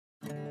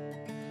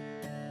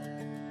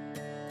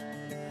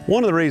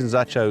One of the reasons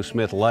I chose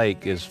Smith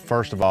Lake is,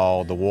 first of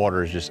all, the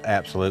water is just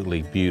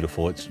absolutely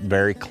beautiful. It's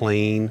very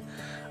clean.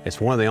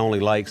 It's one of the only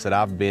lakes that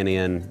I've been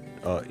in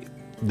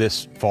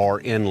this far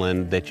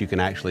inland that you can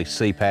actually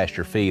see past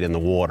your feet in the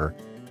water.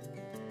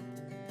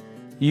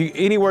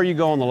 Anywhere you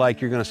go on the lake,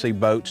 you're going to see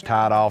boats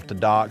tied off to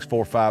docks, 4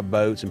 or 5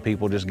 boats, and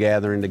people just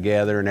gathering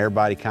together, and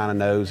everybody kind of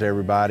knows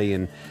everybody.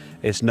 And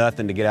it's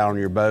nothing to get out on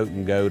your boat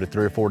and go to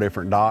 3 or 4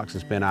 different docks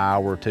and spend an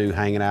hour or two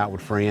hanging out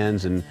with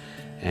friends, and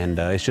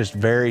it's just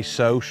very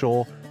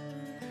social.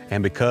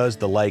 And because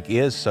the lake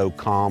is so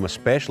calm,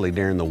 especially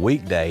during the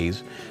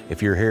weekdays,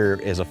 if you're here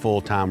as a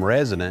full-time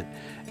resident,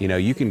 you know,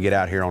 you can get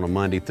out here on a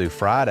Monday through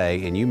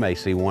Friday and you may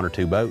see 1 or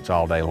 2 boats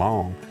all day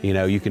long. You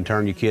know, you can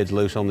turn your kids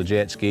loose on the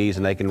jet skis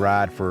and they can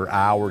ride for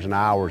hours and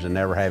hours and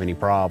never have any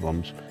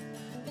problems.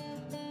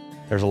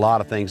 There's a lot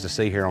of things to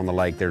see here on the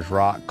lake. There's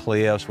rock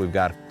cliffs. We've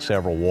got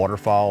several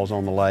waterfalls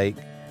on the lake.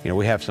 You know,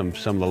 we have some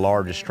of the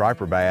largest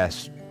striper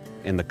bass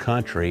in the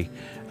country.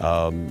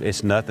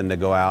 It's nothing to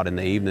go out in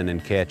the evening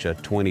and catch a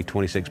 20,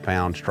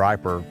 26-pound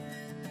striper.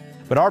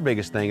 But our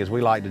biggest thing is we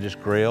like to just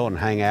grill and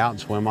hang out and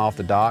swim off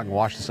the dock and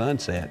watch the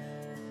sunset.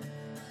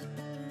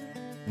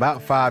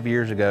 About 5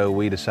 years ago,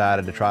 we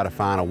decided to try to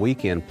find a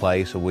weekend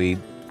place so we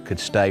could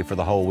stay for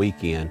the whole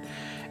weekend.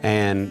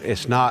 And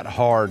it's not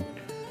hard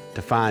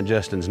to find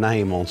Justin's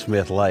name on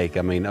Smith Lake.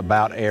 I mean,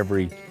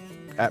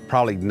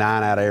 probably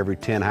 9 out of every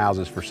 10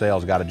 houses for sale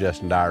has got a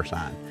Justin Dyar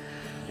sign.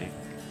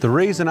 The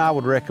reason I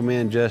would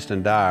recommend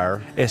Justin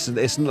Dyar,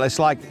 it's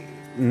like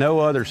no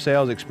other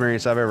sales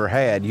experience I've ever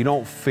had. You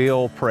don't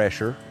feel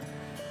pressure.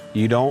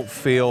 You don't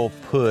feel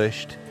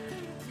pushed.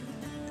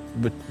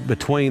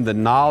 Between the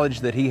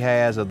knowledge that he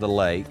has of the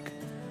lake,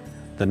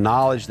 the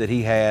knowledge that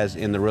he has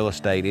in the real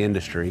estate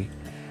industry,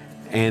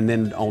 and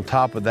then on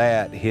top of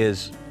that,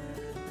 his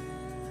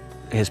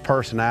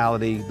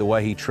personality, the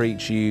way he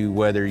treats you,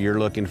 whether you're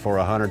looking for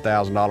a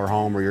 $100,000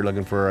 home or you're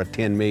looking for a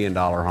 $10 million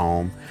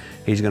home,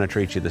 he's going to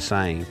treat you the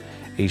same.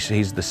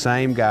 He's the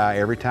same guy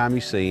every time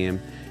you see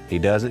him. He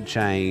doesn't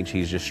change.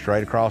 He's just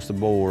straight across the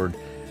board.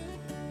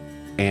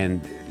 And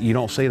you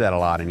don't see that a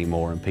lot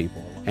anymore in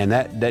people. And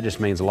that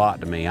just means a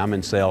lot to me. I'm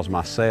in sales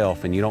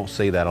myself, and you don't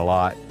see that a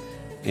lot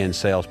in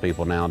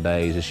salespeople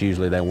nowadays. It's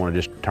usually they want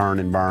to just turn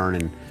and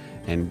burn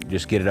and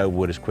just get it over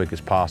with as quick as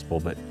possible.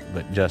 But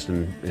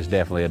Justin is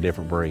definitely a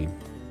different breed.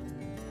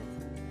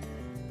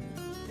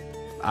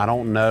 I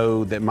don't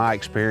know that my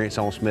experience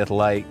on Smith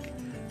Lake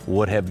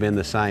would have been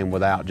the same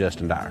without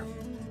Justin Dyar.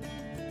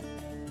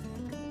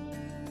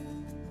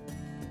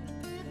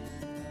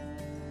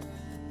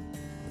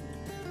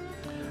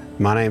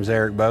 My name's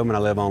Eric Bowman. I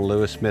live on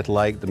Lewis Smith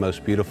Lake, the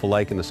most beautiful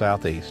lake in the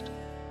Southeast.